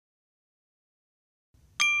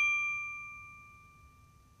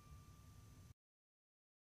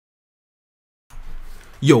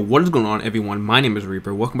Yo, what is going on, everyone? My name is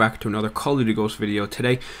Reaper. Welcome back to another Call of Duty Ghost video.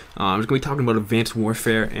 Today, I'm just going to be talking about Advanced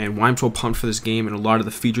Warfare and why I'm so pumped for this game and a lot of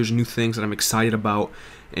the features, new things that I'm excited about.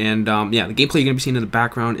 And yeah, the gameplay you're going to be seeing in the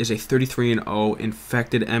background is a 33-0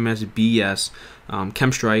 infected MSBS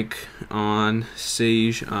KEM strike on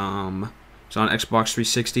Sage. It's on Xbox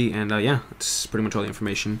 360, and yeah, that's pretty much all the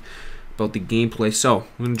information about the gameplay. So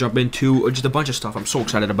we're gonna jump into just a bunch of stuff I'm so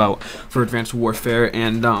excited about for Advanced Warfare,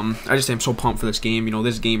 and I just am so pumped for this game. You know,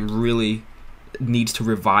 this game really needs to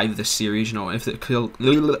revive this series. You know, if Call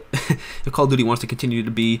of Duty wants to continue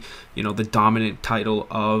to be, you know, the dominant title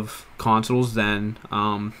of consoles, then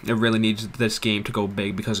it really needs this game to go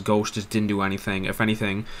big, because Ghost just didn't do anything. If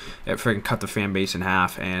anything, it freaking cut the fan base in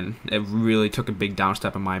half, and it really took a big down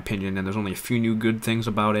step in my opinion, and there's only a few new good things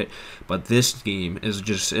about it, but this game is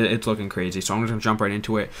just, it's looking crazy. So I'm just going to jump right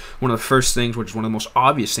into it. One of the first things, which is one of the most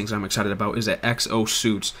obvious things I'm excited about, is the XO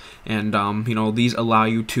suits, and you know, these allow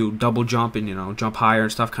you to double jump and, you know, jump higher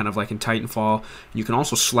and stuff, kind of like in Titanfall. You can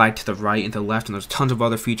also slide to the right and to the left, and there's tons of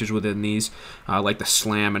other features within these, like the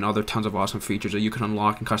slam and other tons of awesome features that you can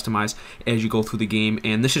unlock and customize as you go through the game.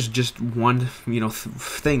 And this is just one, you know,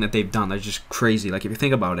 thing that they've done that's just crazy. Like, if you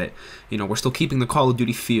think about it, you know, we're still keeping the Call of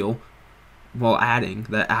Duty feel while adding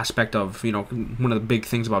the aspect of, you know, one of the big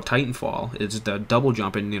things about Titanfall is the double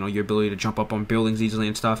jump and, you know, your ability to jump up on buildings easily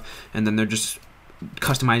and stuff. And then they're just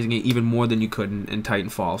customizing it even more than you could in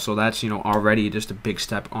Titanfall. So that's, you know, already just a big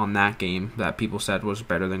step on that game that people said was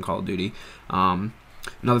better than Call of Duty.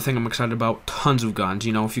 Another thing I'm excited about, tons of guns.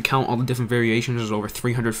 You know, if you count all the different variations, there's over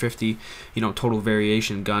 350, you know, total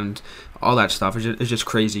variation guns. All that stuff is just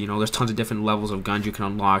crazy. You know, there's tons of different levels of guns you can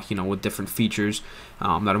unlock, you know, with different features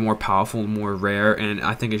that are more powerful and more rare. And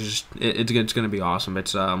I think it's just, it's going to be awesome.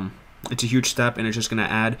 It's a huge step, and it's just going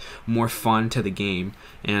to add more fun to the game.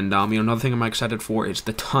 And you know, another thing I'm excited for is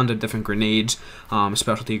the tons of different grenades,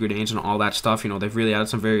 specialty grenades and all that stuff. You know, they've really added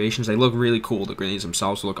some variations. They look really cool. The grenades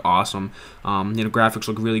themselves look awesome. You know, graphics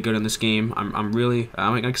look really good in this game.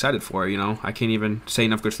 I'm excited for it. You know, I can't even say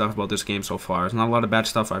enough good stuff about this game so far. There's not a lot of bad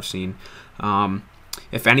stuff I've seen.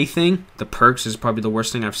 If anything, the perks is probably the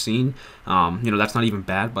worst thing I've seen. You know, that's not even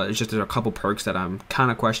bad, but it's just there's a couple perks that I'm kind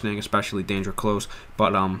of questioning, especially Danger Close.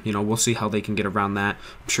 But, you know, we'll see how they can get around that.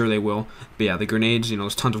 I'm sure they will. But yeah, the grenades, you know,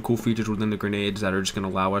 there's tons of cool features within the grenades that are just going to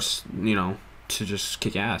allow us, you know, to just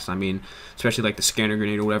kick ass. I mean, especially like the scanner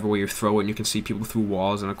grenade or whatever, where you throw it and you can see people through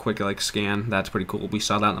walls in a quick like scan. That's pretty cool. We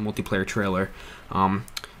saw that in the multiplayer trailer.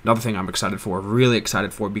 Another thing I'm excited for, really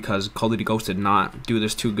excited for, because Call of Duty Ghost did not do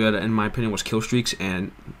this too good, in my opinion, was kill streaks.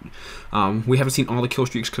 And we haven't seen all the kill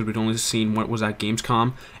streaks because we've only seen what was at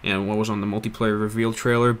Gamescom and what was on the multiplayer reveal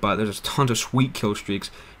trailer, but there's tons of sweet kill streaks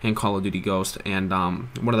in Call of Duty Ghost. And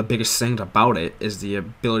one of the biggest things about it is the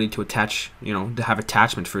ability to attach, you know, to have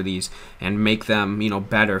attachments for these and make them, you know,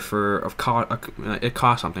 better. It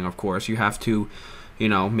costs something, of course. You have to, you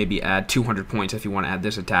know, maybe add 200 points if you want to add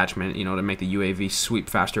this attachment, you know, to make the UAV sweep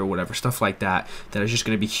faster or whatever, stuff like that. That is just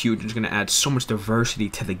going to be huge. It's going to add so much diversity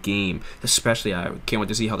to the game, especially I can't wait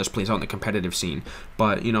to see how this plays out in the competitive scene.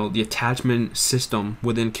 But, you know, the attachment system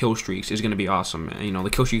within kill streaks is going to be awesome. You know, the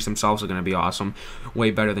kill streaks themselves are going to be awesome, way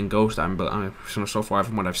better than Ghost, so far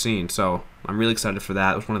from what I've seen. So I'm really excited for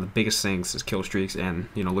that. It was one of the biggest things is kill streaks, and,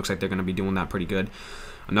 you know, looks like they're going to be doing that pretty good.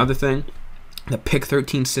 Another thing, the pick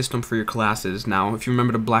 13 system for your classes. Now, if you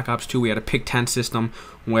remember the Black Ops 2, we had a pick 10 system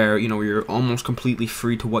where, you know, you're almost completely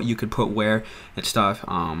free to what you could put where and stuff.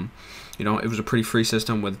 You know, it was a pretty free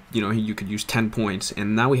system with, you know, you could use 10 points,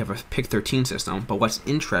 and now we have a pick 13 system. But what's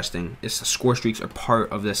interesting is the score streaks are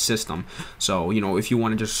part of this system. So, you know, if you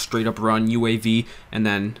want to just straight up run UAV and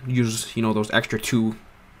then use, you know, those extra 2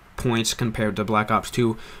 points compared to Black Ops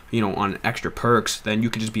 2, you know, on extra perks, then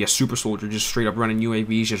you could just be a super soldier, just straight up running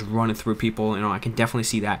UAVs, just running through people. You know, I can definitely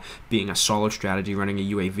see that being a solid strategy, running a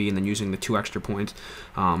UAV and then using the 2 extra points,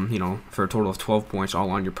 you know, for a total of 12 points,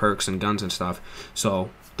 all on your perks and guns and stuff.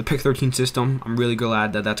 So the pick 13 system, I'm really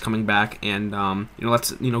glad that that's coming back. And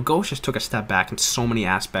you know, Ghost just took a step back in so many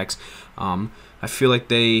aspects. I feel like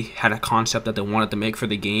they had a concept that they wanted to make for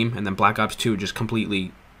the game, and then Black Ops 2 just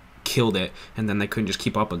completely killed it, and then they couldn't just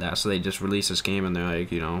keep up with that, so they just released this game, and they're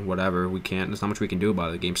like, you know, whatever, there's not much we can do about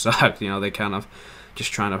it, the game sucked. You know, they kind of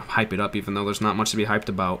just trying to hype it up, even though there's not much to be hyped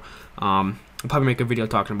about. I'll probably make a video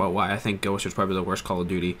talking about why I think Ghost is probably the worst Call of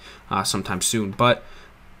Duty sometime soon. But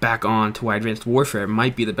back on to why Advanced Warfare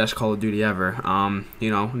might be the best Call of Duty ever.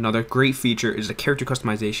 You know, another great feature is the character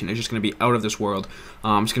customization. It's just going to be out of this world.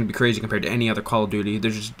 It's going to be crazy compared to any other Call of Duty.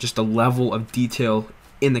 There's just a level of detail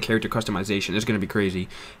in the character customization is going to be crazy,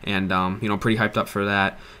 and you know, pretty hyped up for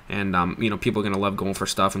that. And you know, people are going to love going for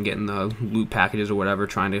stuff and getting the loot packages or whatever,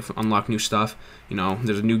 trying to unlock new stuff. You know,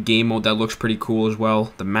 there's a new game mode that looks pretty cool as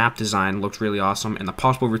well. The map design looks really awesome, and the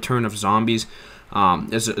possible return of zombies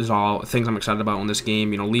is all things I'm excited about in this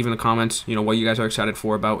game. You know, leave in the comments, you know, what you guys are excited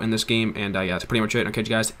for about in this game. And yeah, that's pretty much it. I'll catch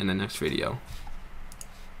you guys in the next video.